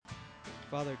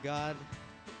Father God,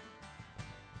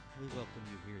 we welcome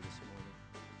you here this morning.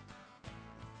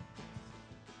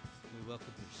 We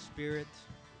welcome your spirit.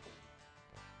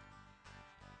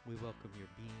 We welcome your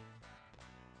being.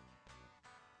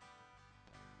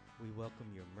 We welcome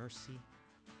your mercy.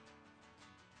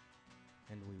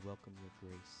 And we welcome your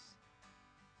grace.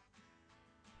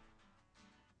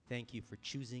 Thank you for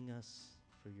choosing us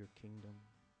for your kingdom.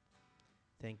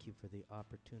 Thank you for the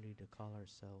opportunity to call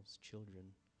ourselves children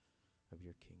of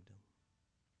your kingdom.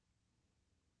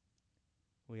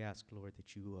 We ask, Lord,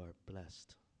 that you are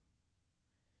blessed,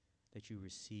 that you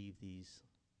receive these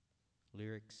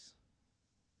lyrics,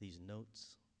 these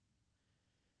notes,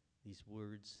 these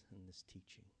words, and this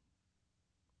teaching.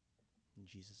 In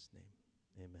Jesus' name,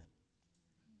 amen.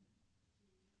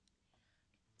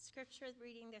 Scripture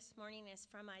reading this morning is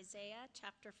from Isaiah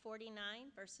chapter 49,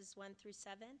 verses 1 through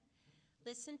 7.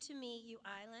 Listen to me, you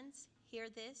islands. Hear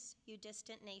this, you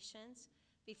distant nations.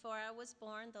 Before I was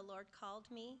born, the Lord called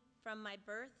me. From my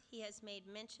birth, he has made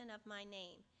mention of my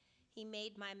name. He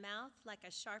made my mouth like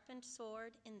a sharpened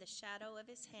sword. In the shadow of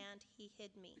his hand, he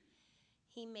hid me.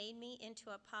 He made me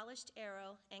into a polished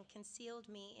arrow and concealed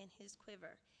me in his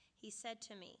quiver. He said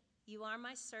to me, you are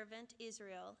my servant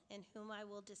Israel, in whom I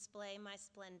will display my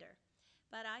splendor.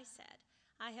 But I said,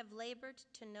 I have labored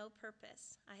to no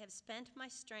purpose. I have spent my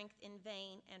strength in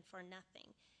vain and for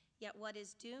nothing. Yet what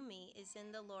is due me is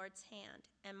in the Lord's hand,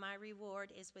 and my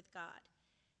reward is with God.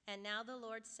 And now the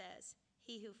Lord says,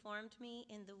 he who formed me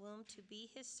in the womb to be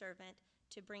his servant,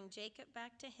 to bring Jacob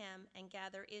back to him and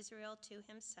gather Israel to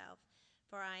himself.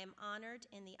 For I am honored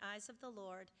in the eyes of the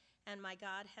Lord, and my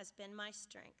God has been my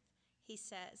strength. He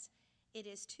says, it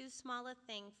is too small a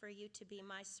thing for you to be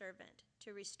my servant,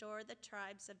 to restore the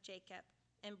tribes of Jacob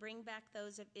and bring back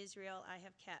those of Israel I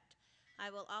have kept. I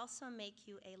will also make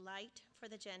you a light for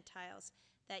the Gentiles,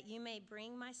 that you may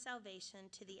bring my salvation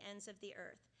to the ends of the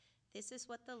earth. This is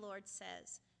what the Lord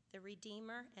says, the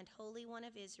Redeemer and Holy One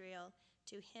of Israel,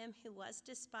 to him who was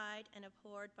despised and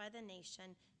abhorred by the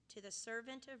nation, to the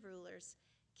servant of rulers.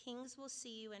 Kings will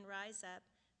see you and rise up,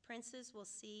 princes will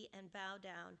see and bow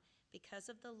down, because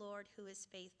of the Lord who is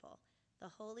faithful, the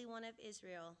Holy One of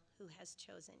Israel who has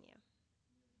chosen you.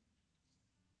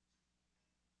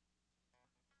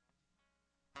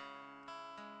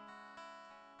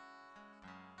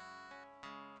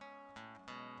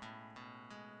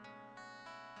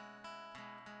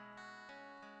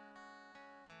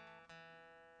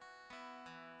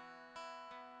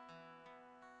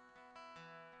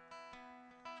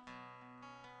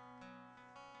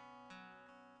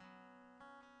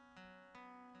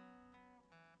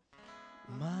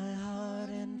 My heart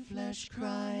and flesh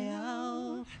cry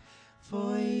out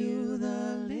for you,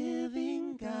 the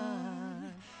living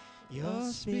God.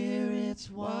 Your spirit's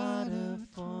water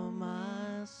for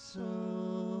my soul.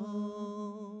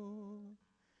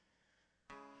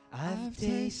 I've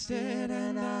tasted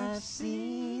and I've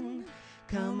seen.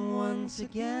 Come once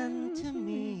again to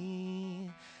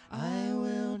me. I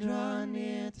will draw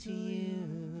near to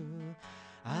you.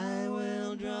 I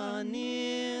will draw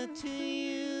near to you.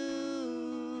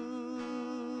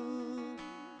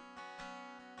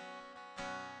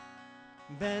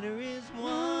 Better is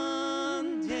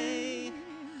one day,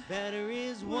 better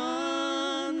is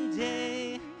one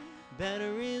day,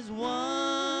 better is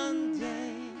one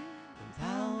day than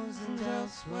thousands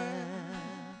elsewhere.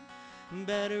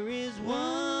 Better is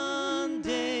one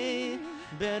day,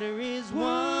 better is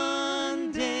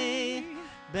one day,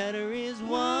 better is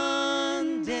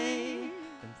one day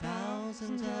than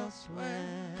thousands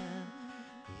elsewhere.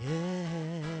 Yeah,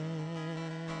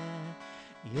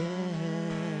 yeah.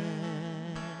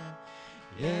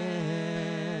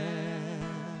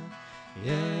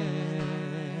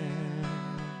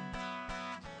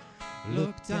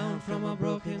 Look down from a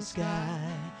broken sky,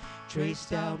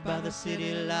 traced out by the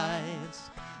city lights.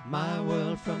 My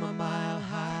world from a mile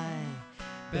high,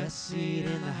 best seat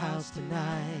in the house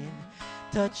tonight.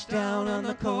 Touchdown on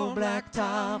the cold black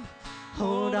top,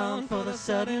 hold on for the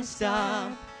sudden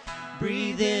stop.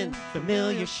 Breathe in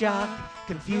familiar shock,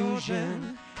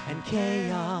 confusion and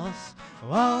chaos.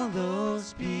 All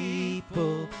those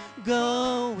people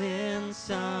going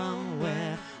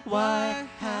somewhere. Why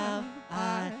have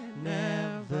I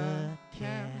never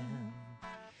can?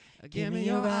 Give me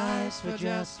your eyes for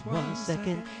just 1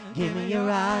 second. Give me your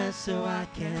eyes so I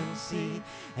can see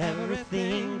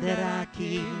everything that I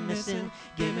keep missing.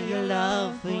 Give me your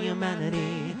love for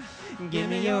humanity. Give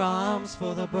me your arms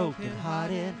for the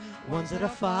broken-hearted, ones that are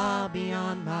far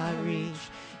beyond my reach.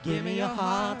 Give me your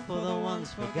heart for the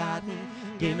ones forgotten.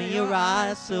 Give me your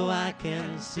eyes so I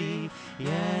can see.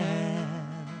 Yeah,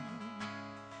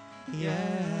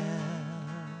 yeah.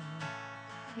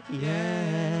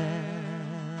 Yeah,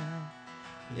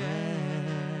 yeah.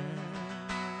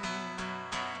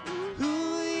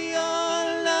 Ooh,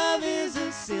 your love is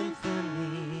a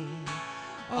symphony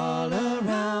all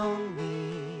around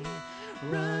me,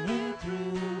 running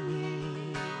through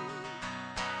me.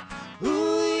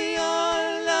 Ooh,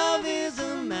 your love is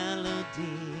a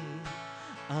melody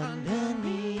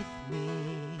underneath me,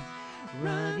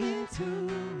 running to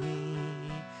me.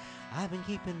 I've been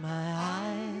keeping my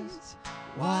eyes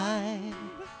wide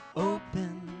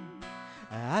open.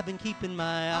 I've been keeping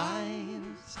my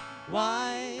eyes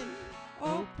wide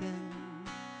open.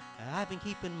 I've been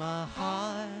keeping my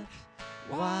heart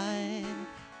wide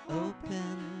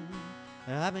open.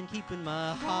 I've been keeping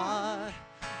my heart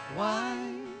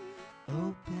wide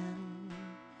open.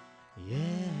 Yeah,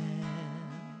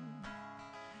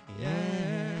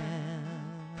 yeah,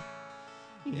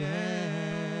 yeah,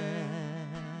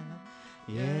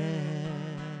 yeah.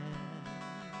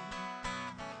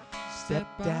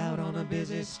 Stepped out on a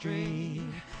busy street,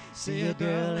 see a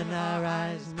girl and our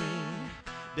eyes meet.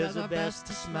 Does her best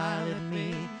to smile at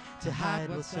me, to hide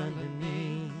what's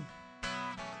underneath.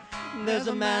 There's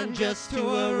a man just to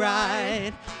her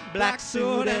right, black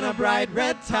suit and a bright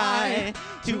red tie.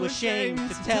 Too ashamed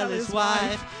to tell his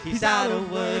wife he's out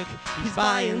of work, he's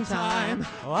buying time.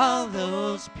 All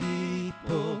those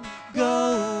people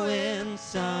going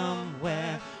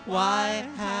somewhere, why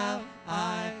have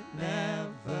I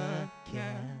never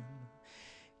cared?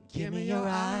 Give me your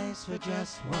eyes for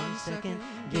just 1 second.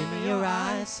 Give me your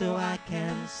eyes so I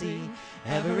can see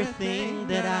everything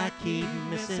that I keep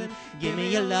missing. Give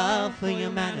me your love for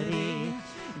humanity.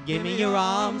 Give me your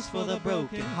arms for the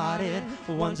broken-hearted,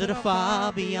 ones that are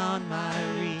far beyond my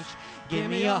reach. Give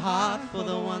me your heart for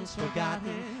the ones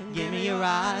forgotten. Give me your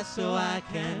eyes so I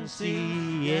can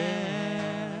see.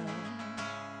 Yeah,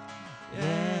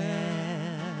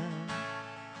 yeah,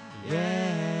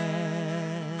 yeah,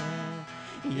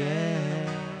 yeah.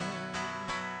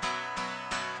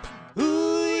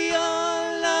 Ooh,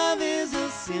 your love is a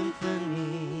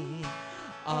symphony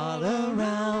all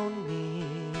around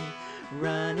me,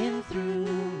 running through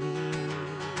me.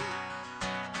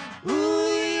 Ooh,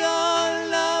 your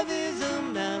love is a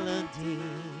melody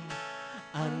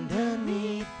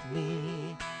underneath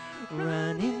me,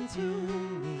 running to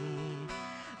me.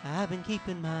 I've been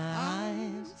keeping my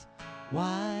eyes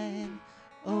wide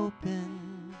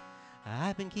open.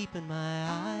 I've been keeping my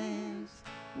eyes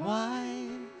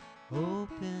wide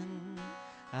open.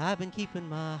 I've been keeping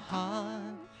my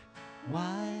heart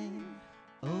wide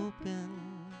open.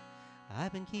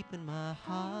 I've been keeping my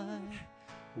heart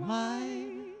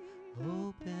wide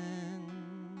open.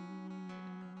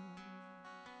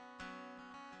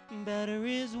 Better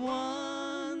is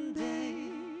one day,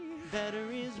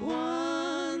 better is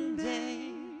one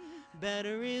day,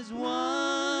 better is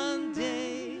one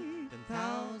day than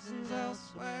thousands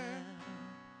elsewhere.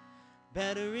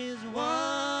 Better is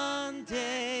one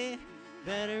day,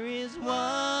 better is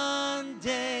one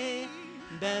day,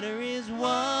 better is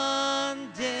one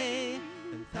day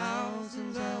than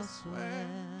thousands elsewhere,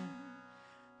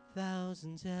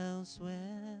 thousands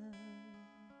elsewhere.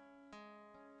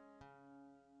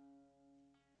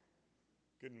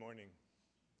 Good morning.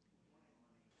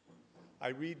 I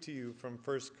read to you from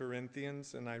 1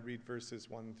 Corinthians, and I read verses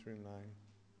 1 through 9.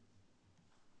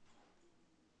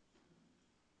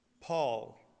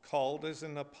 Paul, called as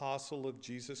an apostle of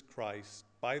Jesus Christ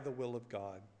by the will of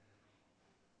God,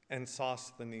 and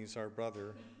Sosthenes, our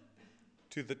brother,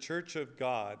 to the church of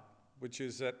God, which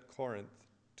is at Corinth,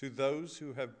 to those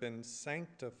who have been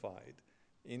sanctified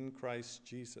in Christ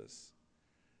Jesus,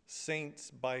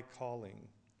 saints by calling,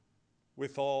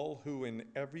 with all who in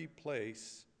every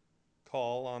place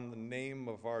call on the name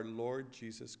of our Lord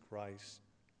Jesus Christ,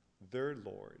 their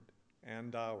Lord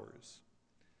and ours.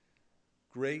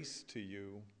 Grace to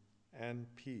you and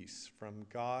peace from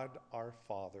God our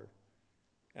Father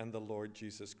and the Lord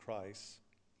Jesus Christ.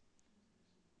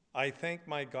 I thank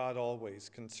my God always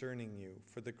concerning you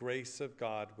for the grace of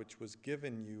God which was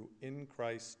given you in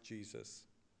Christ Jesus,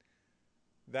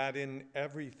 that in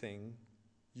everything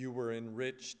you were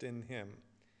enriched in him,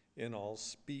 in all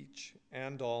speech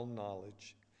and all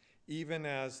knowledge, even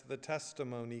as the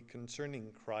testimony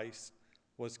concerning Christ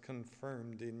was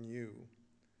confirmed in you,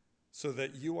 so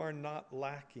that you are not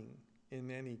lacking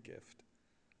in any gift,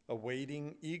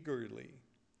 awaiting eagerly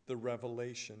the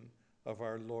revelation of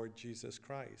our Lord Jesus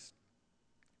Christ,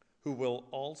 who will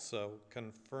also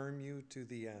confirm you to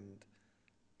the end,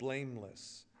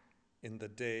 blameless in the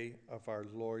day of our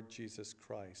Lord Jesus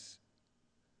Christ.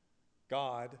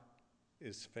 God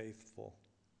is faithful,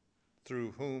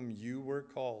 through whom you were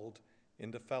called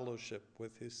into fellowship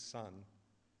with his Son,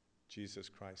 Jesus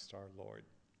Christ our Lord.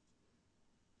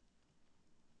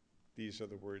 These are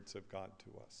the words of God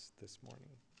to us this morning.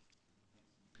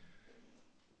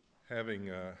 Having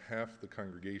half the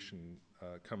congregation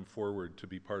come forward to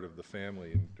be part of the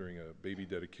family during a baby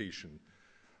dedication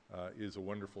is a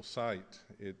wonderful sight.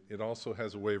 It also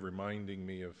has a way of reminding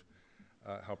me of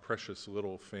how precious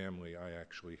little family I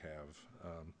actually have.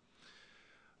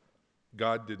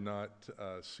 God did not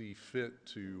see fit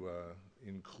to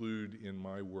include in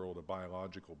my world a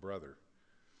biological brother,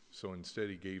 so instead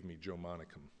he gave me Joe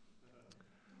Manickam.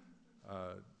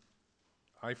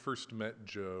 I first met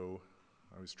Joe,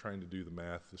 I was trying to do the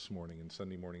math this morning, and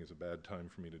Sunday morning is a bad time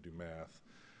for me to do math.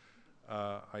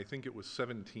 I think it was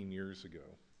 17 years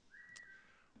ago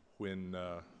when,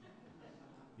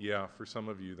 yeah, for some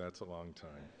of you that's a long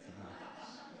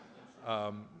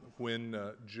time. When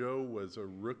Joe was a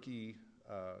rookie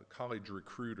college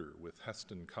recruiter with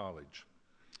Heston College,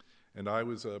 and I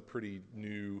was a pretty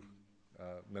new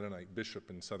Mennonite bishop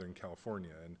in Southern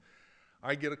California, and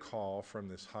I get a call from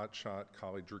this hotshot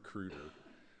college recruiter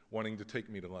wanting to take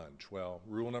me to lunch. Well,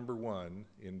 rule number one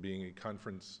in being a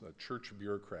church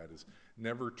bureaucrat is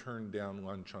never turn down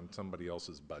lunch on somebody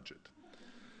else's budget.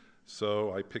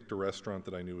 So I picked a restaurant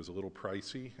that I knew was a little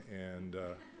pricey and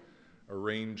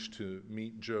arranged to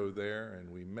meet Joe there,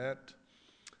 and we met,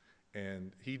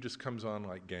 and he just comes on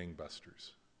like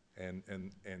gangbusters. And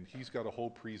he's got a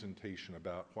whole presentation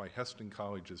about why Heston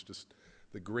College is just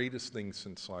the greatest thing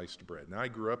since sliced bread. Now, I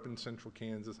grew up in central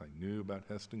Kansas. I knew about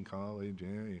Heston College.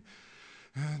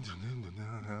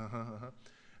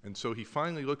 And so he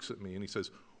finally looks at me and he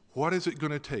says, what is it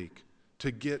going to take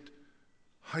to get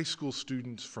high school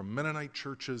students from Mennonite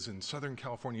churches in Southern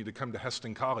California to come to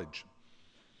Heston College?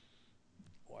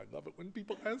 Oh, I love it when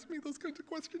people ask me those kinds of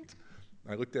questions.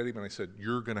 I looked at him and I said,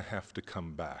 you're going to have to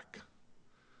come back.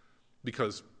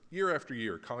 Because year after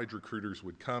year, college recruiters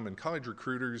would come, and college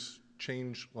recruiters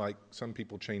change like some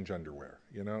people change underwear.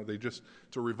 You know, it's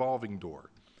a revolving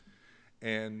door.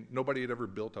 And nobody had ever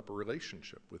built up a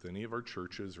relationship with any of our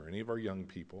churches or any of our young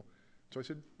people. So I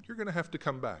said, you're going to have to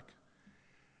come back.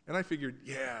 And I figured,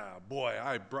 yeah, boy,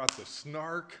 I brought the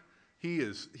snark. He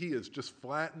is just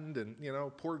flattened, and, you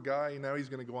know, poor guy, now he's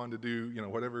going to go on to do, you know,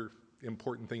 whatever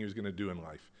important thing he was going to do in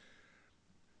life.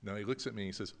 Now he looks at me and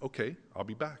he says, okay, I'll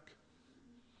be back.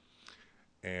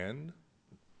 And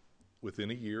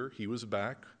within a year, he was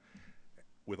back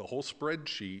with a whole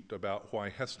spreadsheet about why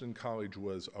Heston College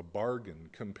was a bargain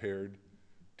compared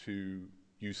to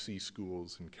UC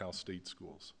schools and Cal State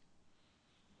schools.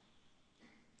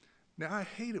 Now, I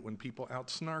hate it when people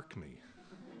out-snark me.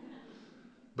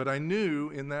 But I knew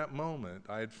in that moment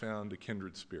I had found a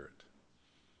kindred spirit.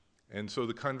 And so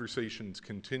the conversations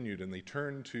continued, and they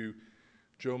turned to,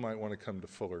 Joe might want to come to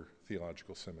Fuller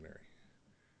Theological Seminary.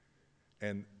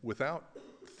 And without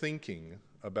thinking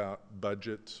about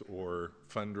budgets or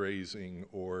fundraising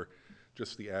or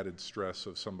just the added stress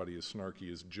of somebody as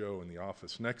snarky as Joe in the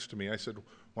office next to me, I said,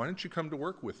 why don't you come to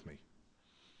work with me?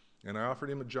 And I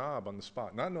offered him a job on the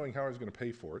spot, not knowing how I was going to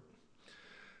pay for it,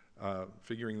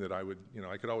 figuring that I would, you know,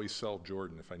 I could always sell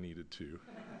Jordan if I needed to.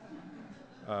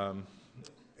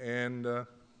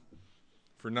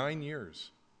 For 9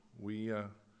 years, we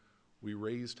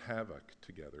raised havoc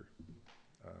together.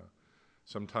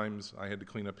 Sometimes I had to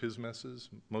clean up his messes.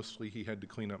 Mostly he had to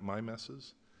clean up my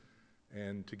messes.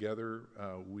 And together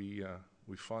we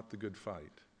fought the good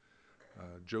fight.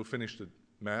 Joe finished a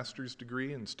master's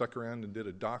degree and stuck around and did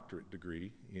a doctorate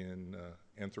degree in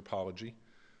anthropology.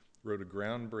 Wrote a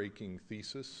groundbreaking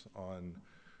thesis on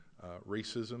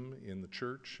racism in the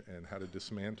church and how to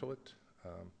dismantle it.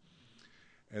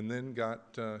 And then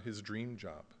got his dream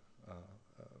job,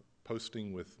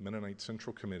 posting with Mennonite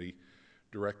Central Committee,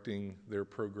 directing their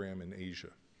program in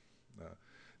Asia.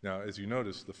 Now, as you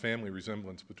notice, the family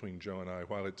resemblance between Joe and I,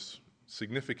 while it's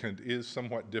significant, is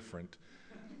somewhat different.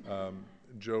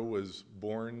 Joe was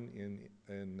born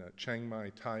in Chiang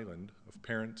Mai, Thailand, of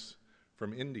parents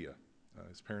from India.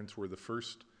 His parents were the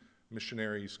first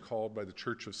missionaries called by the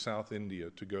Church of South India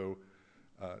to go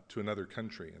to another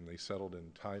country, and they settled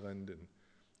in Thailand and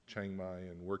Chiang Mai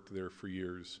and worked there for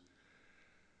years.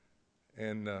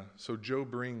 And so Joe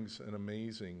brings an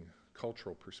amazing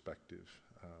cultural perspective.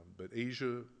 But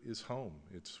Asia is home.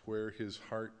 It's where his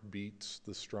heart beats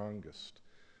the strongest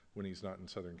when he's not in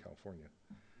Southern California.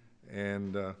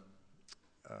 And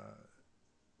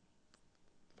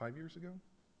 5 years ago,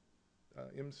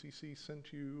 MCC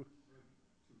sent you,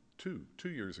 2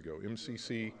 years ago,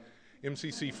 MCC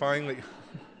finally...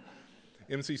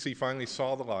 MCC finally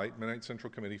saw the light, Mennonite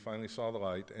Central Committee finally saw the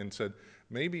light and said,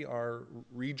 maybe our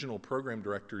regional program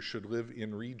directors should live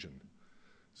in region.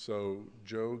 So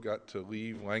Joe got to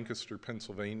leave Lancaster,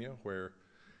 Pennsylvania, where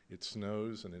it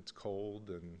snows and it's cold,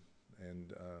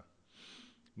 and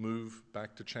move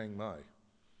back to Chiang Mai.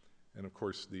 And of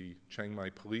course, the Chiang Mai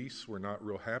police were not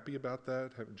real happy about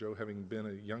that, Joe having been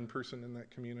a young person in that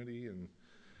community and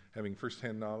having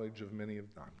firsthand knowledge of many of,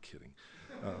 no, I'm kidding.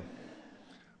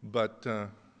 But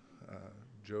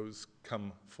Joe's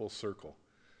come full circle.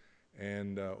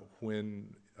 And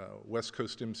when West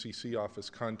Coast MCC office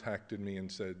contacted me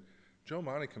and said, Joe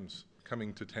Manickam's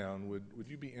coming to town, would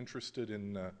you be interested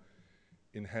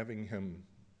in having him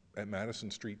at Madison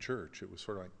Street Church? It was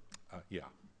sort of like, yeah.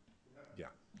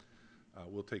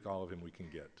 We'll take all of him we can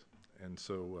get. And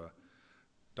so,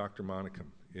 Dr. Manickam,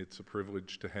 it's a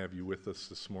privilege to have you with us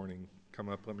this morning. Come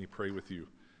up, let me pray with you,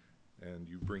 and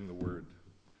you bring the word.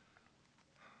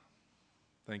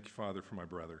 Thank you, Father, for my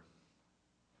brother,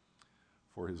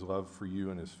 for his love for you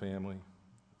and his family,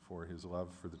 for his love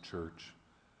for the church,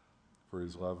 for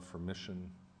his love for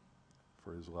mission,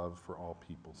 for his love for all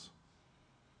peoples.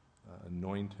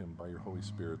 Anoint him by your Holy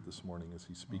Spirit this morning as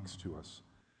he speaks to us.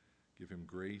 Give him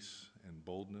grace and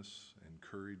boldness and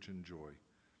courage and joy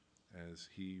as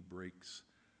he breaks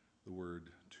the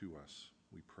word to us,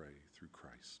 we pray, through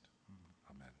Christ.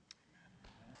 Amen.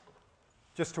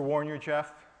 Just to warn you,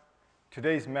 Jeff,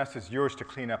 today's mess is yours to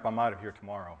clean up. I'm out of here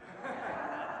tomorrow.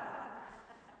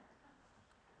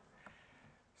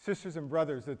 Sisters and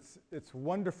brothers, it's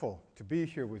wonderful to be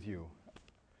here with you.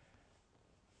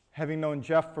 Having known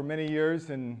Jeff for many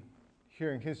years and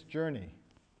hearing his journey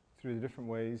through the different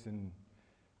ways, and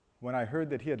when I heard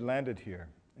that he had landed here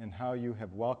and how you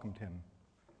have welcomed him,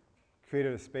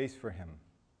 created a space for him,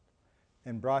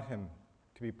 and brought him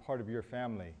to be part of your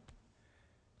family,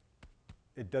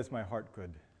 it does my heart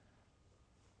good.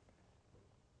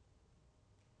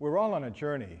 We're all on a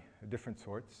journey of different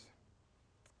sorts,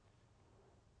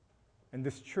 and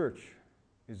this church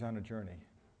is on a journey.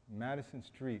 Madison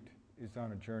Street is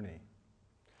on a journey.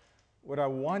 What I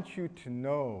want you to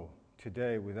know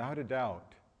today, without a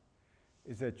doubt,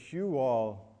 is that you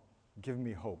all give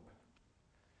me hope.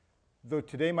 Though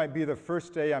today might be the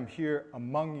first day I'm here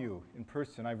among you in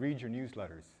person, I read your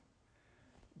newsletters.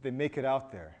 They make it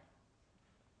out there.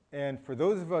 And for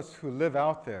those of us who live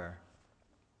out there,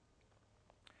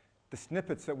 the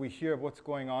snippets that we hear of what's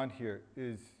going on here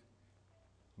is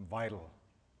vital.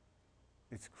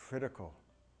 It's critical.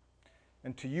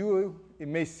 And to you, it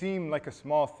may seem like a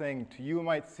small thing. To you, it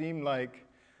might seem like,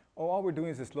 oh, all we're doing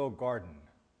is this little garden,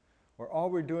 or all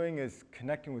we're doing is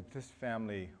connecting with this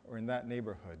family or in that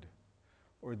neighborhood,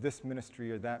 or this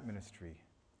ministry or that ministry.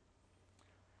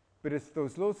 But it's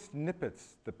those little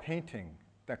snippets, the painting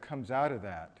that comes out of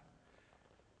that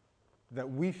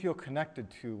we feel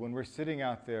connected to when we're sitting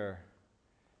out there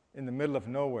in the middle of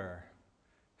nowhere,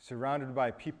 surrounded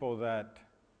by people that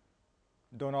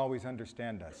don't always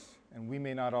understand us, and we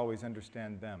may not always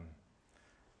understand them.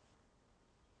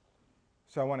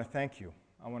 So I want to thank you.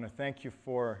 I want to thank you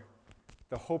for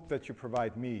the hope that you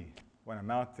provide me when I'm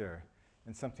out there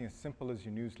in something as simple as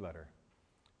your newsletter.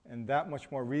 And that much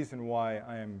more reason why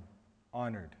I am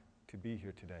honored to be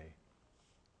here today.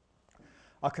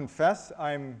 I'll confess,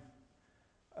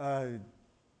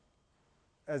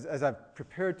 as I've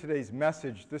prepared today's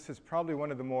message, this is probably one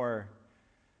of the more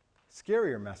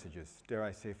scarier messages, dare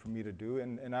I say, for me to do.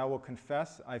 And I will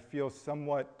confess, I feel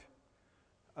somewhat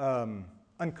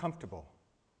uncomfortable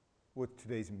with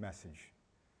today's message.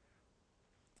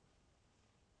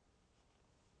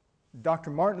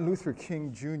 Dr. Martin Luther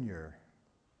King Jr.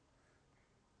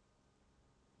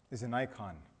 is an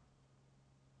icon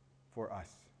for us,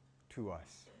 to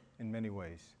us, in many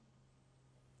ways.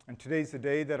 And today's the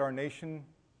day that our nation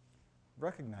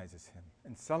recognizes him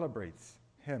and celebrates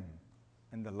him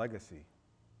and the legacy.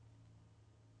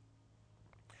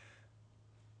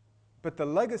 But the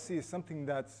legacy is something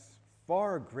that's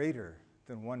far greater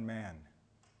than one man.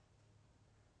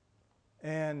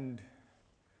 And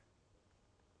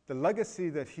the legacy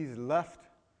that he's left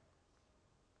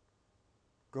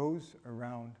goes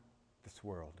around this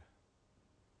world.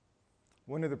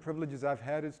 One of the privileges I've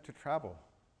had is to travel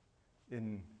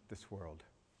in this world.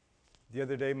 The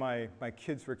other day, my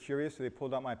kids were curious, so they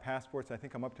pulled out my passports. I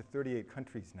think I'm up to 38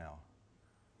 countries now.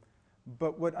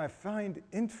 But what I find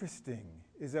interesting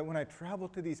is that when I travel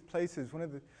to these places, one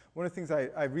of the things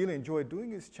I really enjoy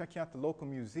doing is checking out the local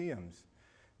museums.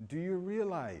 Do you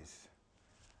realize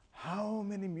how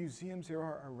many museums there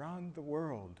are around the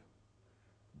world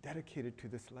dedicated to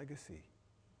this legacy?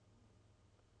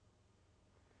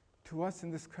 To us in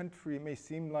this country, it may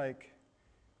seem like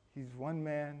he's one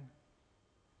man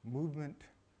movement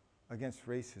against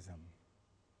racism.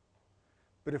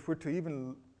 But if we're to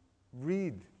even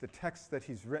read the text that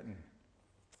he's written,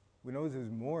 we know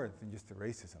there's more than just the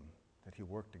racism that he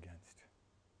worked against.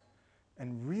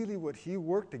 And really what he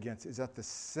worked against is at the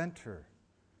center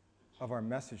of our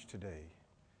message today.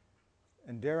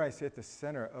 And dare I say, at the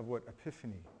center of what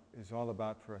Epiphany is all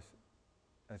about for us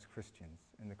as Christians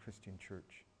in the Christian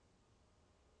church.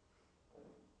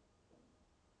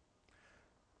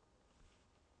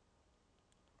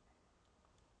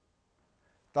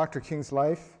 Dr. King's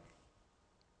life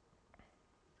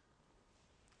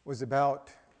was about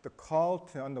the call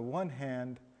to, on the one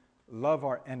hand, love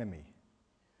our enemy.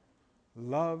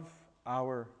 Love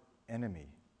our enemy,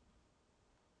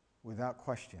 without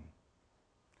question.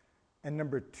 And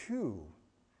number two,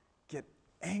 get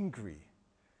angry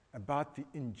about the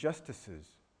injustices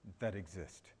that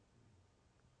exist.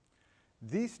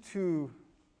 These two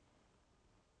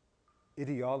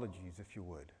ideologies, if you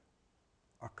would,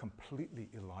 are completely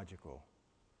illogical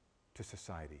to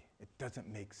society. It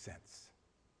doesn't make sense.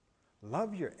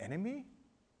 Love your enemy?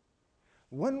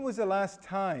 When was the last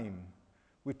time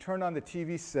we turned on the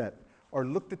TV set or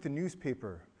looked at the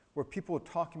newspaper where people were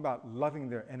talking about loving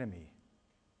their enemy?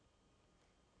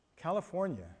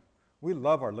 California, we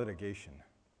love our litigation.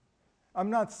 I'm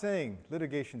not saying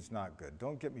litigation's not good,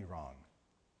 don't get me wrong.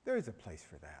 There is a place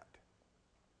for that.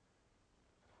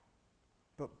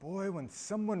 But boy, when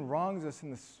someone wrongs us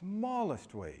in the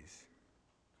smallest ways,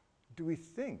 do we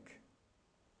think,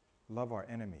 love our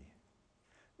enemy?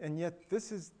 And yet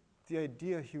this is the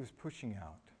idea he was pushing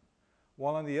out,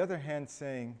 while on the other hand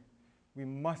saying, we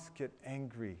must get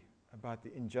angry about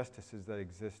the injustices that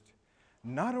exist,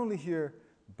 not only here,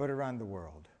 but around the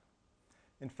world.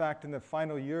 In fact, in the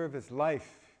final year of his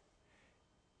life,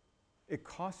 it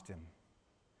cost him,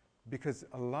 because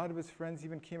a lot of his friends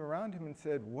even came around him and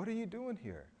said, what are you doing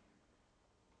here?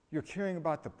 You're caring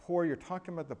about the poor, you're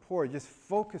talking about the poor, just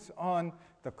focus on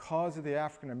the cause of the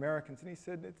African Americans. And he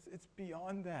said, it's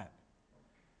beyond that.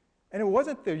 And it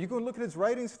wasn't there. You go look at his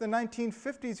writings from the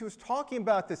 1950s, he was talking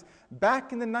about this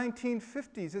back in the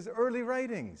 1950s, his early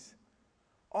writings,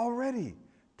 already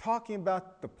talking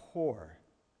about the poor.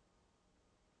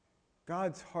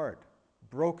 God's heart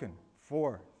broken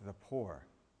for the poor.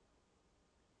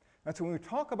 And so when we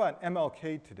talk about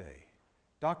MLK today,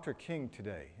 Dr. King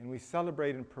today, and we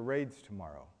celebrate in parades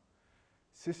tomorrow,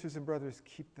 sisters and brothers,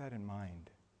 keep that in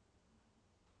mind.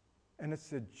 And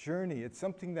it's a journey. It's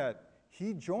something that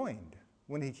he joined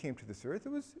when he came to this earth.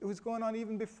 It was going on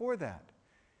even before that.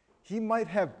 He might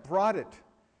have brought it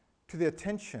to the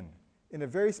attention in a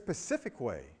very specific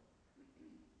way,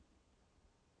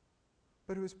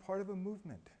 but it was part of a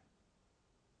movement.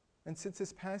 And since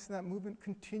his passing, that movement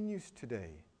continues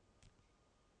today.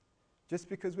 Just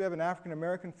because we have an African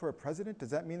American for a president, does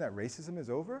that mean that racism is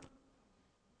over?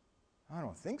 I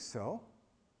don't think so.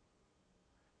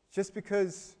 Just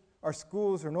because our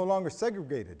schools are no longer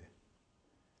segregated,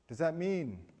 does that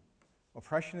mean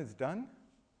oppression is done?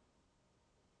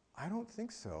 I don't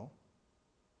think so.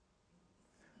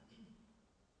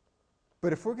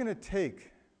 But if we're going to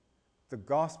take the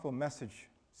gospel message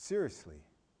seriously,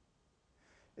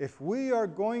 if we are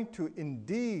going to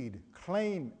indeed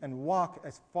claim and walk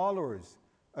as followers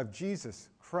of Jesus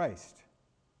Christ,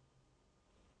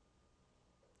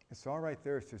 it's all right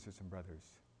there, sisters and brothers.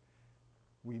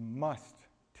 We must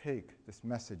take this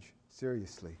message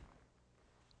seriously.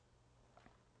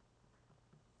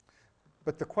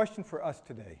 But the question for us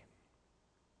today,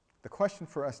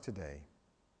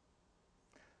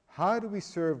 how do we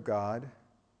serve God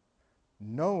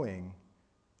knowing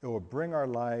it will bring our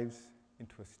lives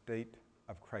into a state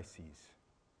of crises?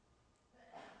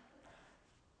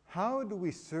 How do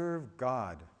we serve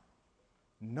God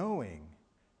knowing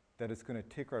that it's going to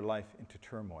take our life into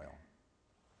turmoil?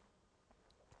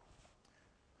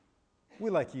 We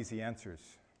like easy answers.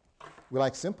 We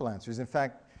like simple answers. In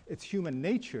fact, it's human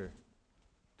nature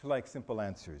to like simple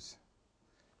answers.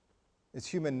 It's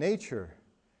human nature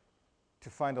to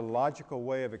find a logical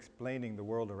way of explaining the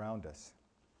world around us.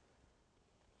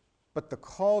 But the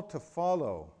call to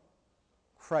follow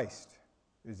Christ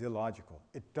is illogical.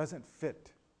 It doesn't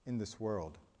fit in this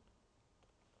world.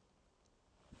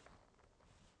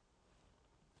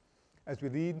 As we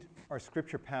read our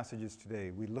scripture passages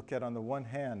today, we look at, on the one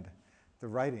hand, the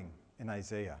writing in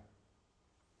Isaiah,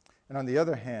 and on the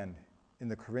other hand, in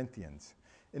the Corinthians.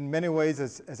 In many ways,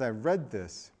 as I read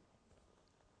this,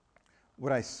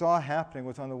 what I saw happening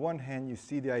was, on the one hand, you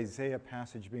see the Isaiah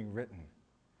passage being written,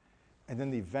 and then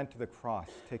the event of the cross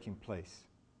taking place.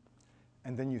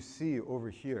 And then you see over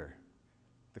here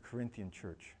the Corinthian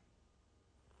church.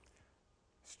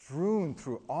 Strewn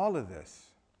through all of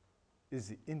this is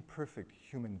the imperfect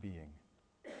human being.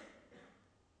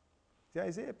 The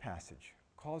Isaiah passage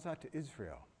calls out to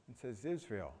Israel and says,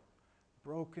 Israel,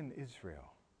 broken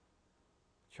Israel,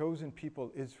 chosen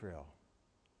people Israel.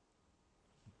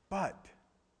 But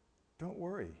don't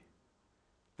worry,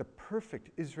 the perfect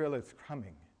Israel is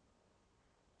coming.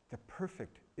 The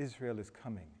perfect Israel is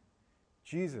coming.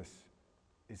 Jesus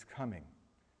is coming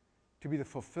to be the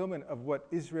fulfillment of what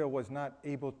Israel was not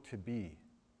able to be.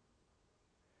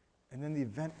 And then the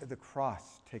event of the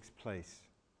cross takes place.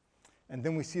 And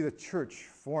then we see the church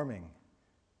forming.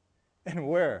 And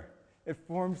where? It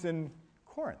forms in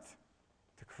Corinth,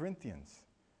 the Corinthians.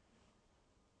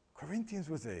 Corinthians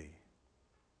was a,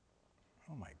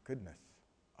 oh my goodness,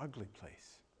 ugly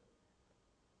place.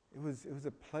 It was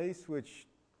a place which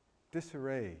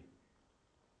disarray,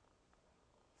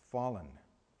 fallen.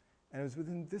 And it was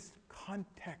within this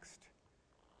context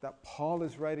that Paul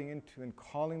is writing into and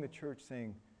calling the church,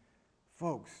 saying,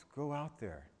 folks, go out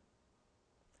there.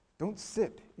 Don't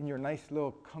sit in your nice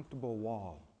little comfortable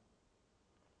wall.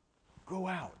 Go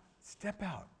out, step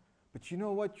out. But you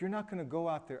know what? You're not going to go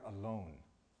out there alone.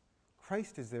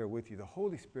 Christ is there with you. The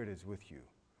Holy Spirit is with you.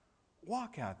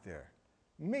 Walk out there.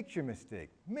 Make your mistake.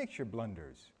 Make your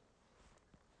blunders.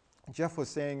 Jeff was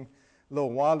saying a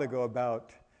little while ago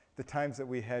about the times that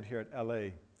we had here at LA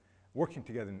working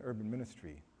together in urban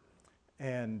ministry.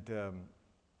 And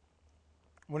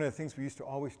one of the things we used to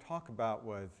always talk about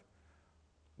was,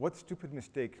 what stupid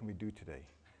mistake can we do today?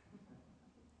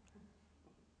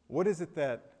 What is it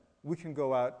that we can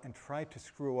go out and try to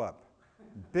screw up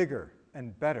bigger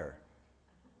and better?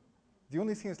 The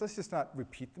only thing is, let's just not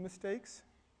repeat the mistakes.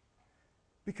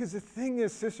 Because the thing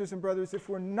is, sisters and brothers, if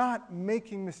we're not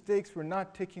making mistakes, we're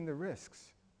not taking the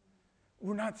risks.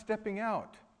 We're not stepping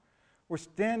out. We're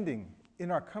standing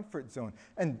in our comfort zone.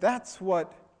 And that's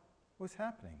what was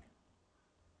happening.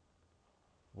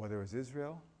 Whether it was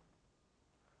Israel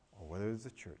or whether it was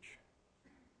the church.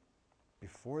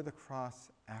 Before the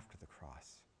cross, after the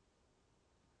cross.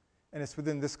 And it's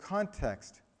within this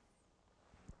context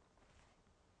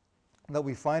that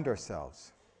we find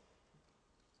ourselves.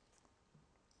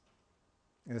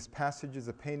 And this passage is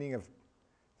a painting of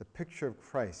the picture of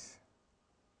Christ,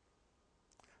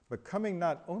 but coming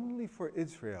not only for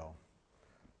Israel,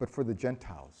 but for the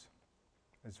Gentiles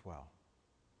as well.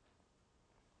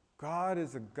 God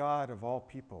is a God of all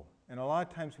people. And a lot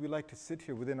of times we like to sit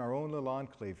here within our own little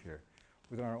enclave here,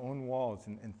 within our own walls,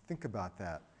 and think about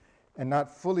that, and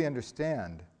not fully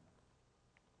understand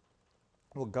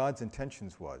what God's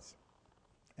intentions was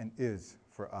and is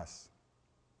for us.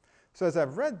 So as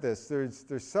I've read this, there's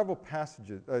several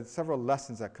passages, several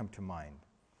lessons that come to mind.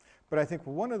 But I think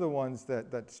one of the ones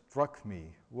that struck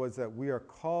me was that we are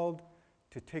called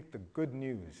to take the good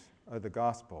news of the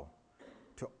gospel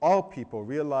to all people,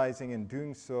 realizing in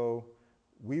doing so,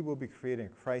 we will be creating a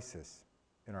crisis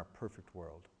in our perfect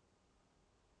world.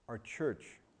 Our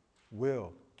church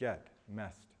will get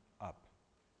messed up.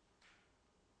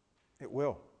 It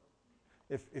will.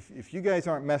 If you guys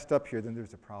aren't messed up here, then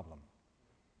there's a problem.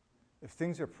 If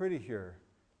things are pretty here,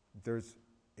 there's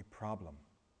a problem.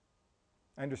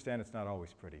 I understand it's not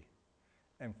always pretty.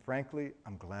 And frankly,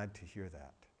 I'm glad to hear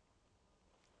that.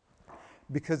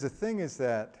 Because the thing is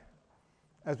that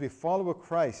as we follow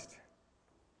Christ,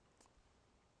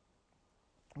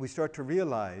 we start to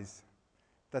realize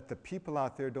that the people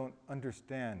out there don't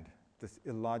understand this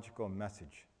illogical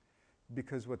message.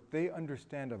 Because what they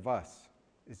understand of us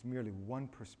is merely one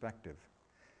perspective.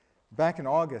 Back in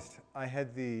August, I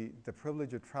had the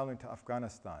privilege of traveling to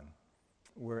Afghanistan,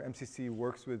 where MCC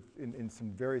works with in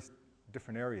some various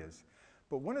different areas.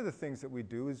 But one of the things that we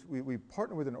do is we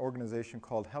partner with an organization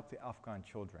called Help the Afghan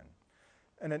Children.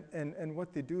 And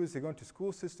what they do is they go into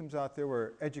school systems out there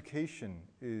where education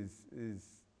is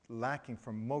lacking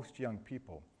for most young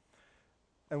people.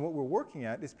 And what we're working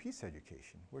at is peace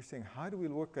education. We're saying, how do we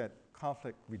look at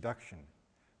conflict reduction?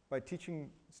 By teaching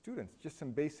students just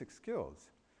some basic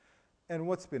skills. And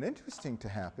what's been interesting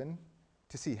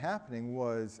to see happening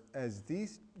was as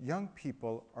these young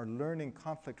people are learning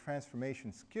conflict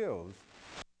transformation skills,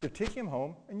 they're taking them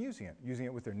home and using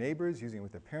it with their neighbors, using it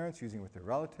with their parents, using it with their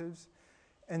relatives.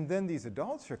 And then these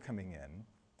adults are coming in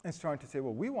and starting to say,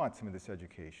 well, we want some of this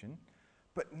education.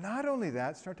 But not only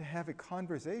that, start to have a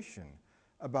conversation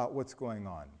about what's going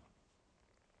on.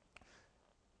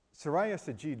 Soraya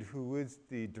Sajid, who is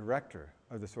the director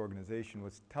of this organization,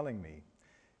 was telling me,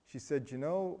 she said, you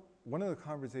know, one of the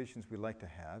conversations we like to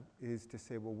have is to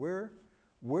say, well,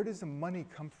 where does the money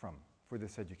come from for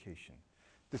this education,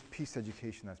 this peace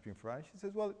education that's being provided? She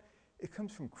says, well, it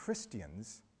comes from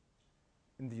Christians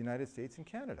in the United States and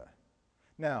Canada.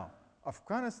 Now,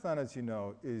 Afghanistan, as you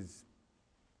know, is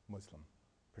Muslim.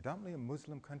 predominantly a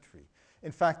Muslim country.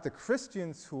 In fact, the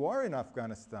Christians who are in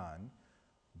Afghanistan,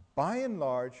 by and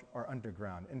large, are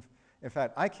underground. In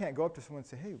fact, I can't go up to someone and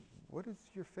say, hey, what is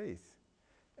your faith?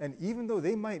 And even though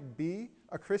they might be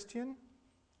a Christian,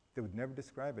 they would never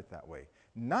describe it that way.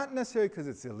 Not necessarily because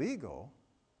it's illegal,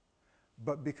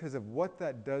 but because of what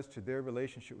that does to their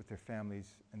relationship with their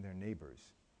families and their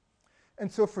neighbors.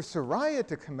 And so for Soraya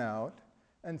to come out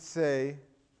and say,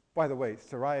 by the way,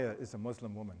 Soraya is a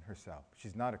Muslim woman herself.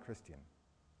 She's not a Christian.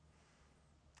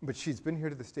 But she's been here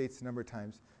to the States a number of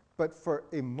times. But for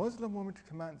a Muslim woman to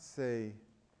come out and say,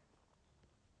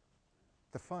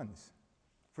 the funds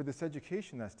for this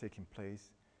education that's taking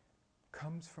place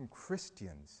comes from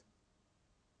Christians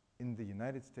in the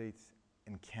United States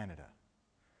and Canada.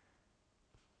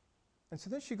 And so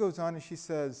then she goes on and she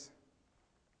says,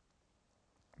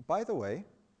 by the way,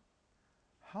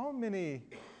 how many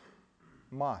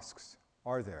mosques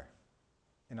are there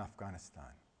in Afghanistan?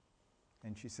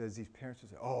 And she says, these parents will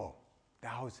say, oh,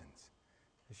 thousands.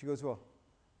 And she goes, well,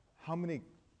 how many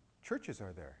churches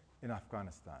are there in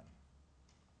Afghanistan?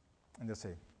 And they'll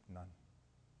say, none.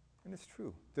 And it's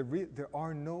true. There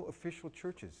are no official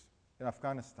churches in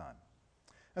Afghanistan.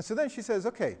 And so then she says,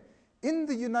 okay, in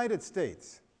the United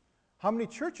States, how many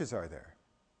churches are there?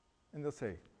 And they'll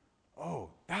say, oh,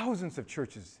 thousands of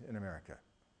churches in America.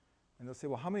 And they'll say,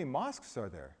 well, how many mosques are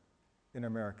there in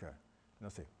America? And they'll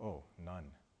say, oh, none.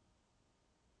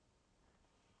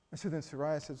 And so then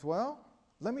Soraya says, well,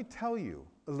 let me tell you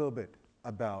a little bit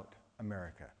about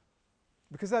America.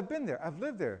 Because I've been there, I've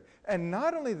lived there. And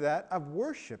not only that, I've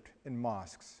worshiped in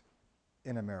mosques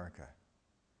in America.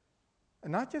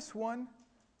 And not just one,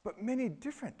 but many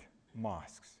different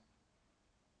mosques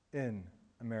in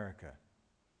America.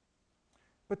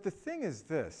 But the thing is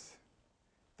this,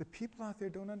 the people out there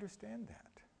don't understand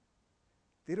that.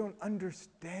 They don't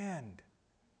understand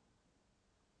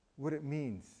what it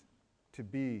means to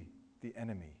be the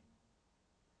enemy.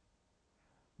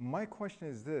 My question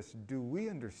is this, do we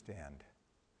understand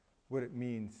what it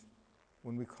means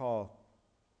when we call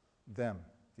them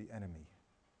the enemy?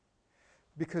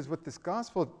 Because what the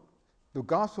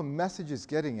gospel message is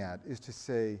getting at is to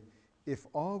say, if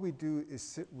all we do is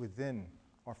sit within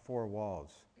our four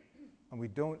walls and we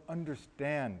don't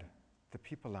understand the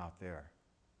people out there,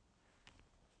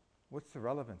 what's the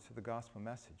relevance of the gospel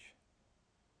message?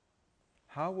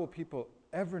 How will people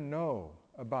ever know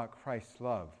about Christ's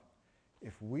love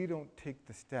if we don't take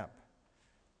the step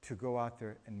to go out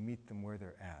there and meet them where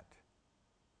they're at?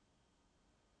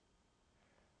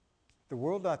 The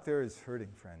world out there is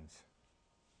hurting, friends.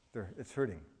 It's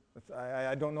hurting.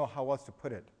 I don't know how else to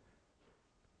put it.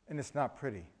 And it's not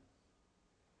pretty.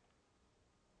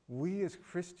 We as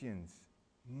Christians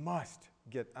must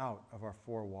get out of our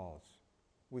four walls.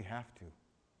 We have to.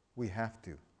 We have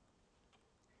to.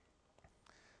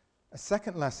 A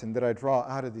second lesson that I draw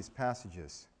out of these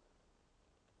passages: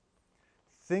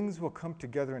 things will come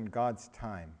together in God's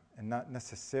time and not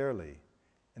necessarily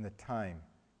in the time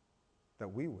that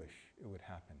we wish it would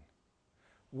happen.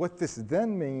 What this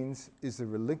then means is the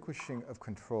relinquishing of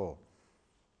control.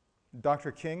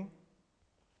 Dr. King,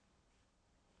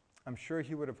 I'm sure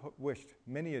he would have wished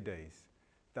many a days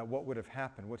that what would have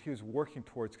happened, what he was working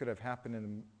towards, could have happened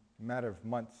in a matter of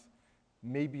months,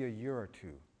 maybe a year or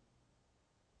two.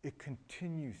 It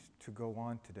continues to go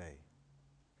on today.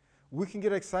 We can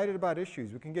get excited about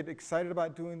issues. We can get excited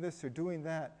about doing this or doing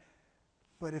that.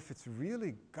 But if it's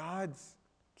really God's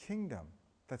kingdom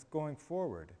that's going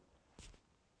forward,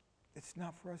 it's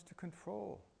not for us to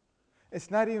control. It's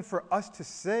not even for us to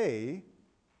say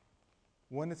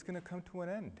when it's going to come to an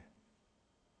end.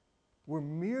 We're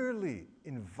merely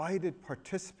invited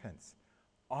participants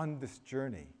on this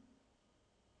journey.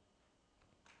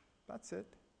 That's it.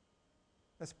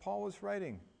 As Paul was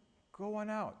writing, go on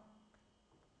out.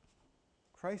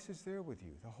 Christ is there with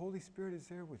you. The Holy Spirit is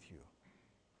there with you.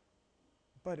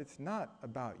 But it's not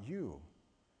about you.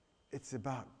 It's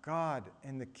about God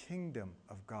and the kingdom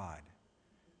of God.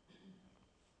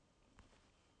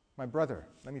 My brother,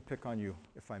 let me pick on you,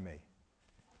 if I may,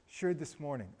 shared this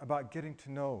morning about getting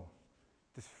to know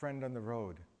this friend on the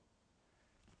road.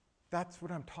 That's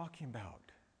what I'm talking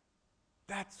about.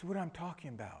 That's what I'm talking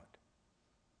about.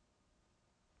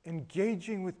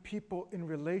 Engaging with people in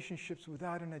relationships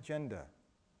without an agenda.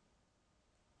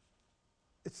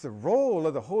 It's the role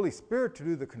of the Holy Spirit to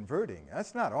do the converting.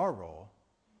 That's not our role.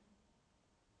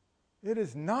 It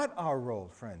is not our role,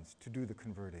 friends, to do the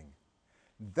converting.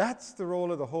 That's the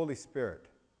role of the Holy Spirit.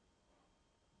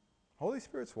 Holy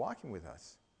Spirit's walking with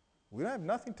us. We don't have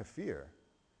nothing to fear.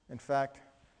 In fact,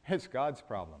 it's God's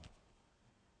problem.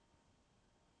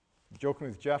 I'm joking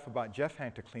with Jeff about Jeff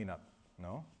having to clean up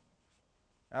No.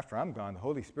 After I'm gone, the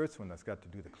Holy Spirit's the one that's got to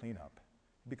do the cleanup,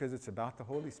 because it's about the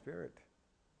Holy Spirit.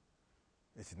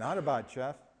 It's not about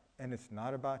Jeff, and it's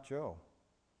not about Joe.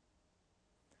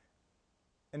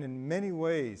 And in many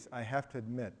ways, I have to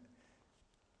admit,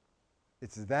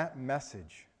 it's that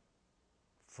message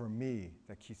for me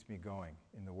that keeps me going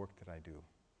in the work that I do.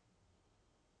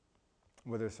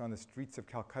 Whether it's on the streets of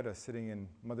Calcutta sitting in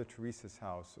Mother Teresa's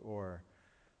house, or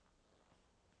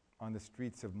on the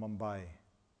streets of Mumbai,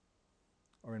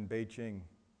 or in Beijing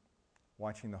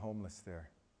watching the homeless there.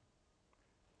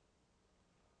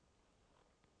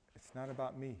 It's not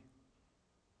about me.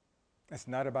 It's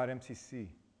not about MCC.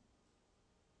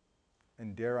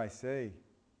 And dare I say,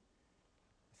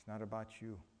 it's not about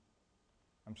you.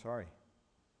 I'm sorry.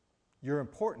 You're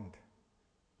important,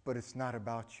 but it's not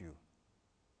about you.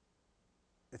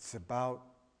 It's about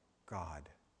God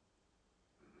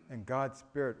and God's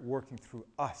Spirit working through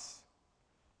us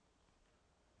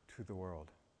to the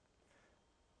world.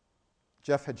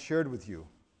 Jeff had shared with you,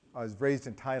 I was raised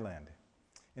in Thailand.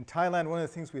 In Thailand, one of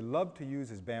the things we love to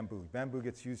use is bamboo. Bamboo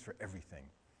gets used for everything,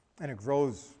 and it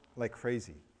grows like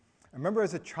crazy. I remember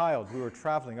as a child, we were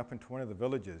traveling up into one of the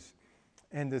villages,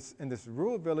 and this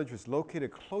rural village was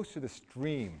located close to the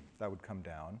stream that would come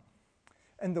down.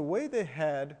 And the way they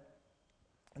had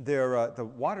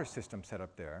the water system set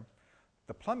up there,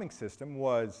 the plumbing system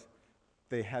was,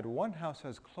 they had one house that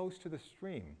was close to the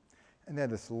stream, and they had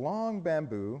this long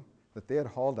bamboo that they had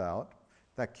hauled out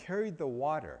that carried the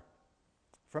water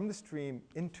from the stream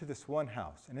into this one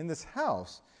house. And in this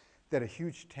house, they had a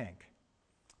huge tank.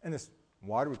 And this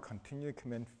water would continue to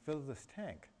come in, fill this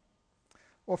tank.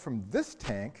 Well, from this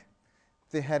tank,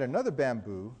 they had another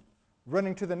bamboo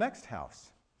running to the next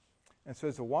house. And so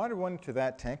as the water went into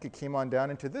that tank, it came on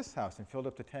down into this house and filled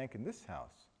up the tank in this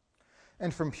house.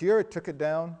 And from here, it took it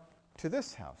down to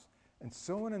this house, and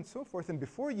so on and so forth. And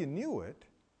before you knew it,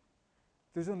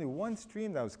 there's only one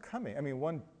stream that was coming,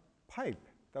 one pipe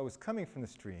that was coming from the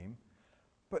stream,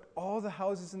 but all the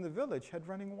houses in the village had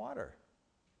running water.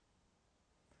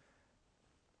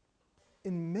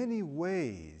 In many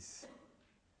ways,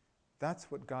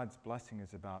 that's what God's blessing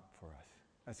is about for us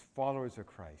as followers of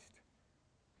Christ.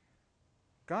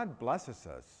 God blesses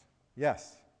us.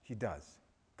 Yes, He does.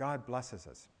 God blesses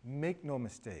us. Make no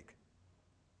mistake.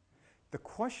 The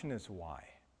question is why?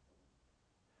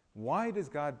 Why does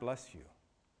God bless you?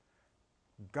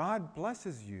 God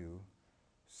blesses you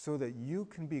so that you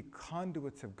can be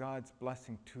conduits of God's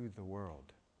blessing to the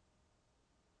world.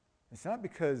 It's not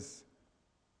because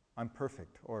I'm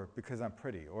perfect, or because I'm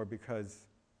pretty, or because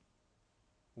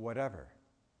whatever.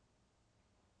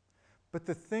 But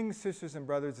the thing, sisters and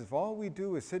brothers, if all we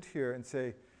do is sit here and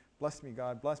say, bless me,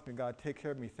 God, take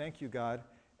care of me, thank you, God,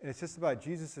 and it's just about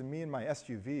Jesus and me and my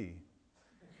SUV,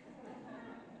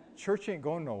 church ain't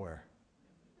going nowhere.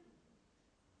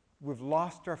 We've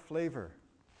lost our flavor.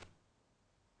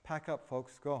 Pack up,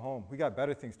 folks, go home. We got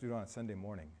better things to do on a Sunday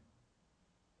morning.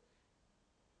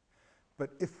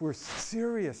 But if we're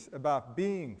serious about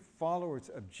being followers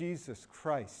of Jesus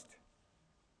Christ,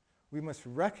 we must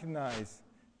recognize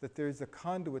that there is a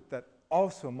conduit that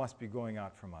also must be going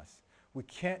out from us. We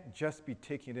can't just be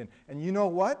taking it in. And you know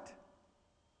what?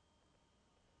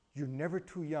 You're never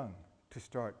too young to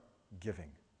start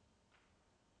giving.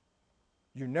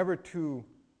 You're never too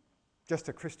just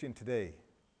a Christian today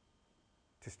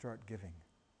to start giving.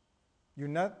 You're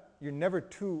never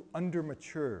too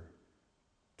undermature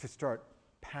to start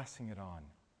passing it on.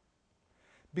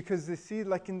 Because they see,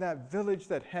 like in that village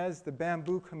that has the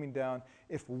bamboo coming down,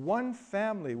 if one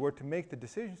family were to make the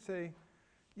decision, say,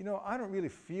 I don't really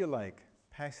feel like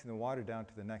passing the water down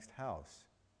to the next house,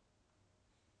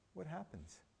 what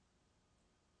happens?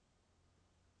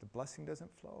 The blessing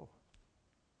doesn't flow.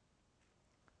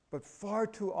 But far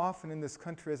too often in this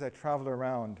country, as I travel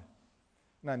around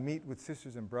and I meet with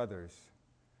sisters and brothers,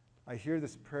 I hear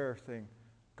this prayer saying,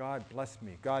 God bless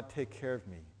me, God take care of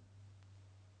me.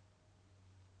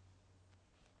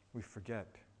 We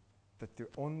forget that the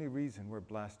only reason we're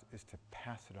blessed is to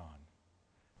pass it on.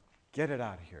 Get it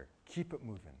out of here. Keep it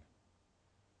moving.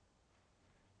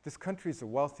 This country is a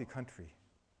wealthy country.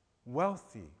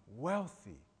 Wealthy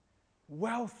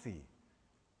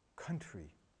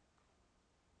country.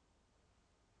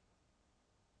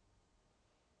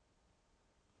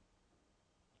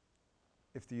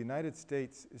 If the United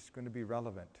States is going to be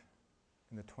relevant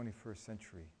in the 21st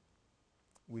century,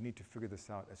 we need to figure this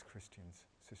out as Christians,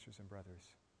 sisters and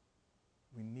brothers.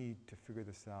 We need to figure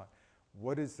this out.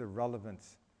 What is the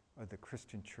relevance of the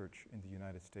Christian church in the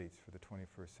United States for the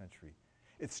 21st century?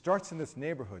 It starts in this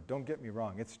neighborhood, don't get me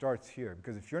wrong, it starts here.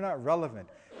 Because if you're not relevant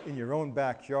in your own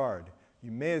backyard,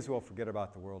 you may as well forget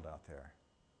about the world out there.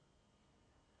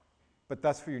 But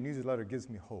that's for your newsletter gives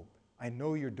me hope. I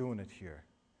know you're doing it here.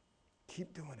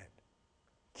 Keep doing it.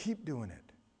 Keep doing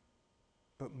it.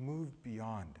 But move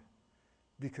beyond.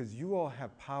 Because you all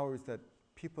have powers that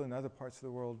people in other parts of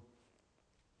the world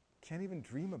can't even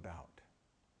dream about.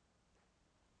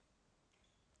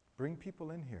 Bring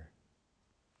people in here.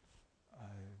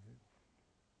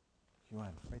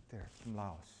 Yuan, right there, from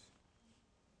Laos.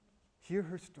 Hear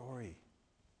her story.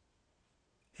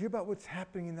 Hear about what's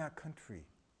happening in that country.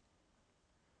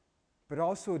 But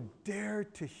also dare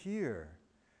to hear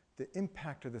the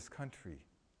impact of this country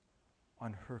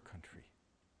on her country.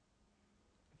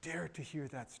 Dare to hear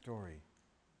that story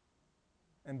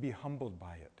and be humbled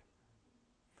by it.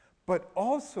 But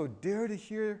also dare to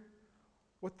hear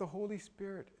what the Holy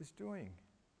Spirit is doing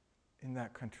in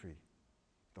that country.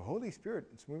 The Holy Spirit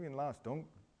is moving in Laos. Don't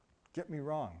get me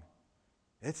wrong.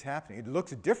 It's happening. It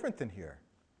looks different than here.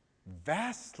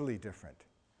 Vastly different.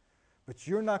 But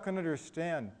you're not going to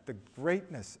understand the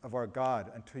greatness of our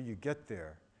God until you get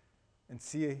there and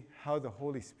see how the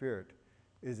Holy Spirit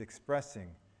is expressing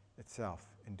itself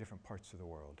in different parts of the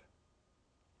world.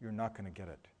 You're not going to get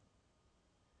it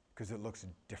because it looks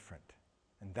different.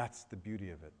 And that's the beauty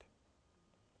of it.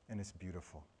 And it's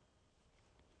beautiful.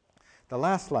 The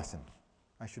last lesson,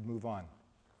 I should move on.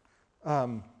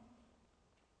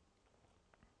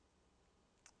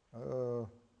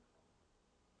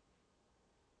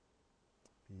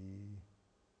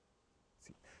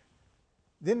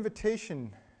 The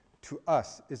invitation to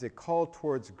us is a call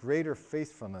towards greater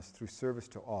faithfulness through service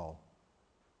to all.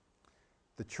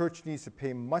 The church needs to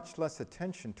pay much less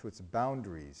attention to its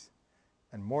boundaries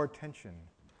and more attention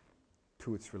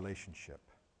to its relationship.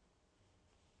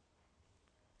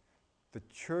 The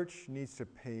church needs to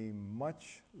pay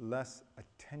much less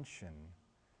attention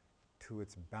to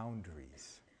its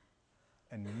boundaries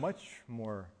and much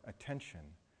more attention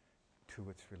to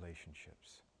its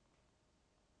relationships.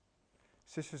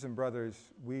 Sisters and brothers,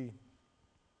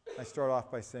 I start off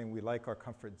by saying we like our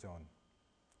comfort zone.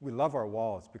 We love our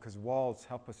walls because walls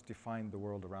help us define the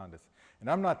world around us. And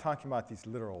I'm not talking about these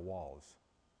literal walls.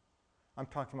 I'm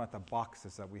talking about the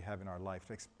boxes that we have in our life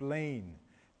to explain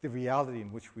the reality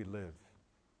in which we live.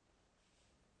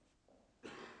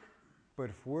 But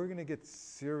if we're going to get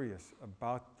serious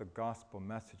about the gospel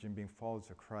message and being followers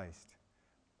of Christ,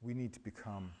 we need to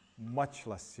become much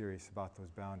less serious about those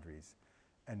boundaries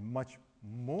and much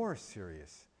more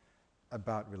serious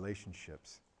about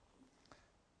relationships.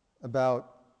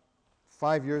 About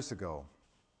 5 years ago,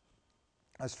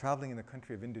 I was traveling in the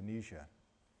country of Indonesia,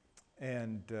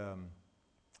 and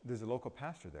there's a local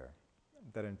pastor there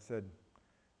that had said,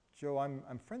 Joe,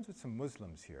 I'm friends with some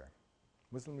Muslims here,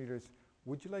 Muslim leaders.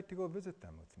 Would you like to go visit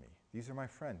them with me? These are my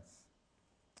friends.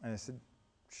 And I said,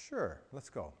 sure, let's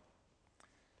go.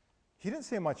 He didn't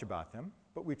say much about them,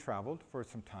 but we traveled for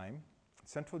some time,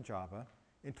 Central Java,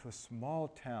 into a small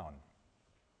town.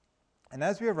 And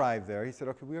as we arrived there, he said,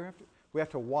 okay, we have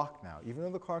to walk now. Even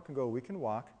though the car can go, we can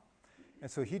walk.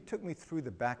 And so he took me through the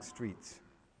back streets.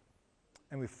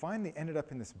 And we finally ended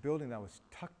up in this building that was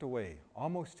tucked away,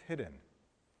 almost hidden.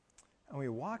 And we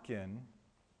walk in.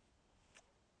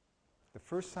 The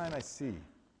first sign I see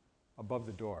above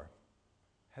the door,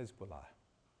 Hezbollah.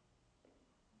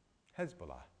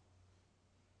 Hezbollah.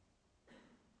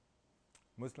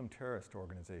 Muslim terrorist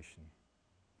organization.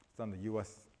 It's on the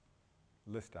U.S.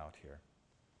 list out here.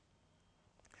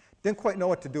 Didn't quite know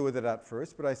what to do with it at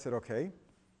first, but I said, okay,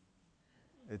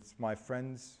 it's my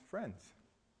friend's friends.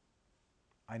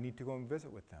 I need to go and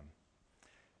visit with them.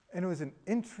 And it was an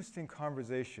interesting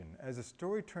conversation. As the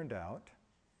story turned out,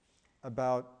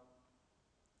 about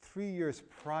 3 years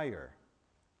prior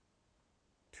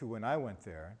to when I went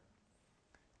there,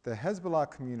 the Hezbollah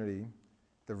community,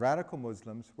 the radical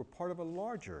Muslims, were part of a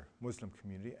larger Muslim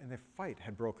community, and a fight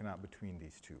had broken out between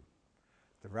these two,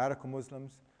 the radical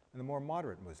Muslims and the more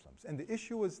moderate Muslims. And the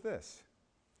issue was this.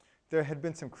 There had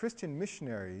been some Christian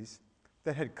missionaries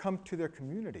that had come to their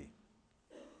community.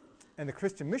 And the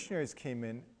Christian missionaries came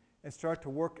in and started to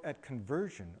work at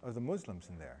conversion of the Muslims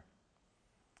in there.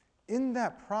 In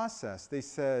that process, they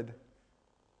said,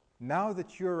 now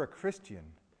that you're a Christian,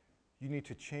 you need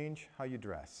to change how you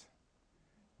dress.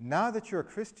 Now that you're a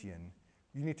Christian,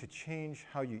 you need to change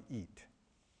how you eat.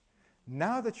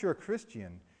 Now that you're a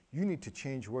Christian, you need to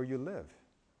change where you live.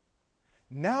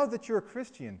 Now that you're a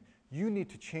Christian, you need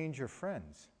to change your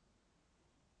friends.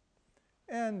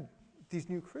 And these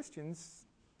new Christians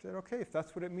said, okay, if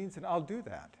that's what it means, then I'll do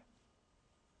that.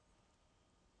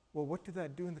 Well, what did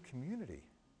that do in the community?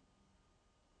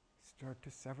 Start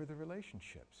to sever the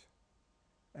relationships.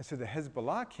 And so the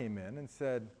Hezbollah came in and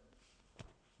said,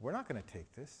 we're not going to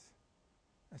take this.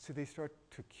 And so they start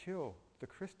to kill the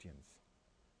Christians.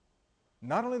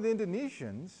 Not only the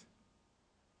Indonesians,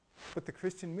 but the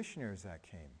Christian missionaries that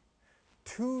came.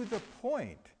 To the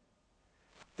point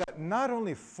that not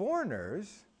only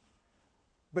foreigners,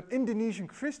 but Indonesian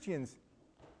Christians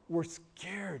were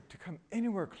scared to come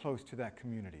anywhere close to that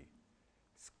community.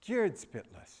 Scared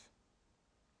spitless.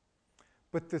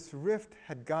 But this rift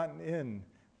had gotten in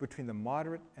between the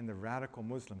moderate and the radical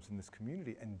Muslims in this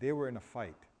community, and they were in a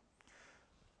fight.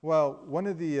 Well, one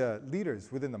of the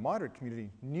leaders within the moderate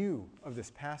community knew of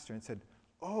this pastor and said,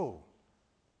 "Oh,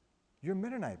 you're a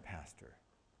Mennonite pastor.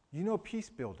 You know peace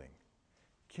building.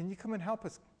 Can you come and help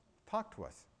us, talk to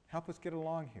us, help us get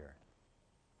along here?"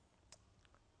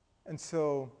 And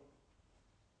so,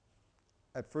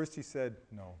 at first he said,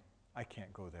 "No, I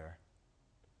can't go there.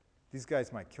 These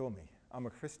guys might kill me. I'm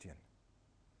a Christian."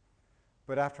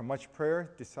 But after much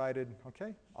prayer, decided,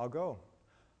 okay, I'll go.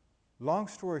 Long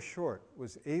story short,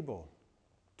 was able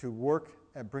to work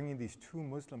at bringing these two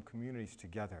Muslim communities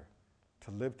together,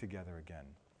 to live together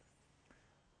again.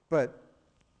 But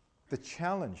the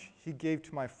challenge he gave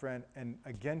to my friend, and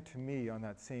again to me on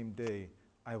that same day,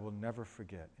 I will never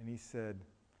forget. And he said,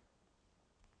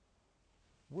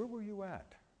 "Where were you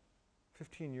at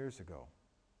 15 years ago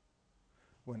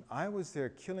when I was there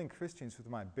killing Christians with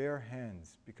my bare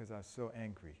hands because I was so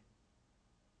angry?"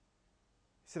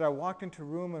 He said, "I walked into a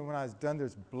room, and when I was done,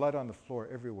 there's blood on the floor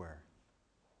everywhere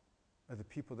of the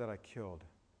people that I killed.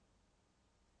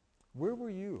 Where were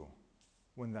you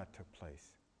when that took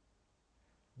place?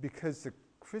 Because the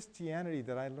Christianity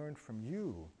that I learned from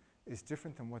you is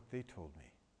different than what they told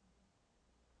me.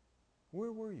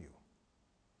 Where were you?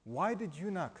 Why did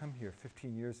you not come here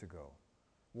 15 years ago?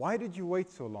 Why did you wait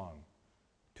so long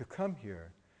to come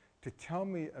here to tell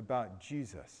me about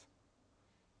Jesus?"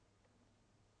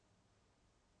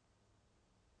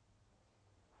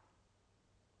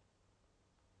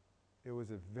 It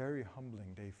was a very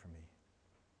humbling day for me.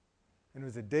 And it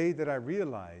was a day that I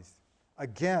realized,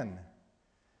 again,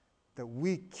 that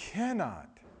we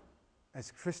cannot,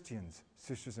 as Christians,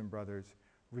 sisters and brothers,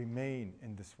 remain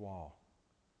in this wall.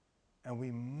 And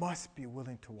we must be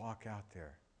willing to walk out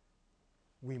there.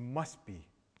 We must be.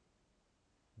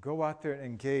 Go out there and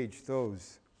engage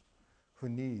those who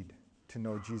need to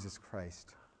know Jesus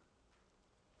Christ.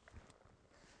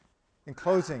 In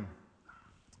closing,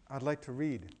 I'd like to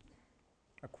read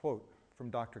a quote from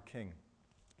Dr. King.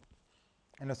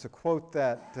 And it's a quote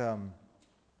that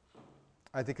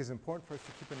I think is important for us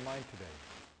to keep in mind today.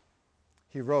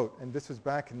 He wrote, and this was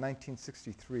back in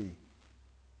 1963,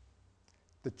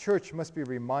 "The church must be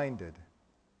reminded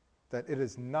that it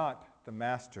is not the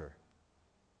master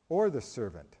or the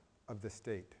servant of the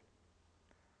state,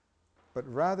 but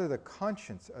rather the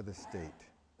conscience of the state.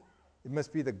 It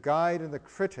must be the guide and the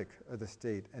critic of the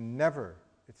state, and never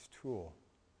its tool.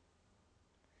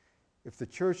 If the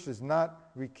church does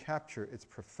not recapture its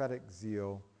prophetic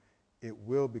zeal, it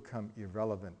will become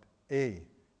irrelevant, an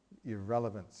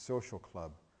irrelevant social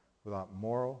club without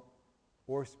moral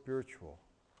or spiritual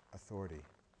authority."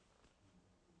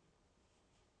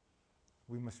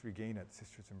 We must regain it,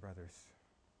 sisters and brothers.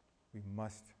 We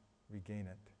must regain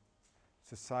it.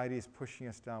 Society is pushing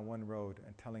us down one road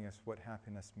and telling us what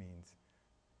happiness means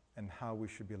and how we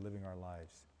should be living our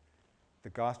lives. The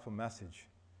gospel message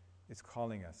is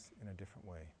calling us in a different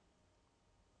way.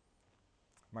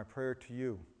 My prayer to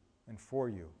you and for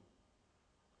you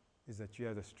is that you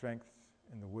have the strength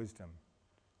and the wisdom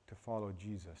to follow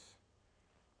Jesus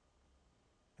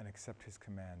and accept his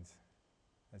commands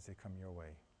as they come your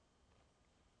way.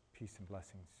 Peace and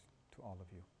blessings to all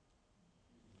of you.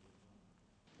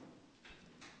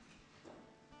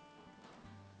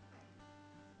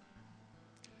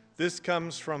 This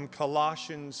comes from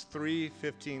Colossians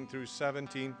 3:15 through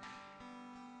 17.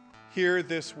 Hear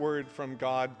this word from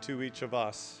God to each of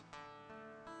us.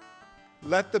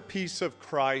 "Let the peace of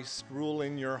Christ rule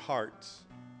in your hearts,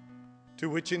 to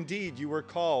which indeed you were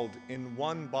called in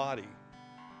one body,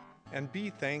 and be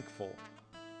thankful.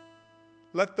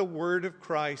 Let the word of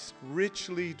Christ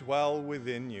richly dwell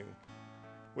within you,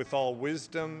 with all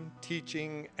wisdom,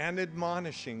 teaching and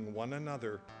admonishing one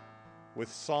another with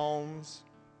psalms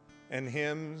and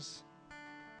hymns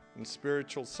and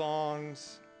spiritual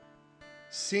songs,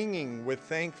 singing with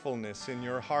thankfulness in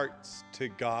your hearts to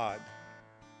God.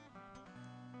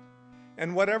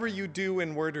 And whatever you do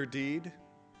in word or deed,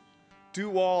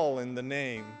 do all in the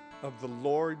name of the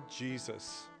Lord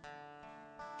Jesus,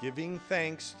 giving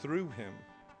thanks through him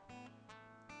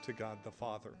to God the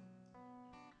Father."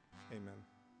 Amen.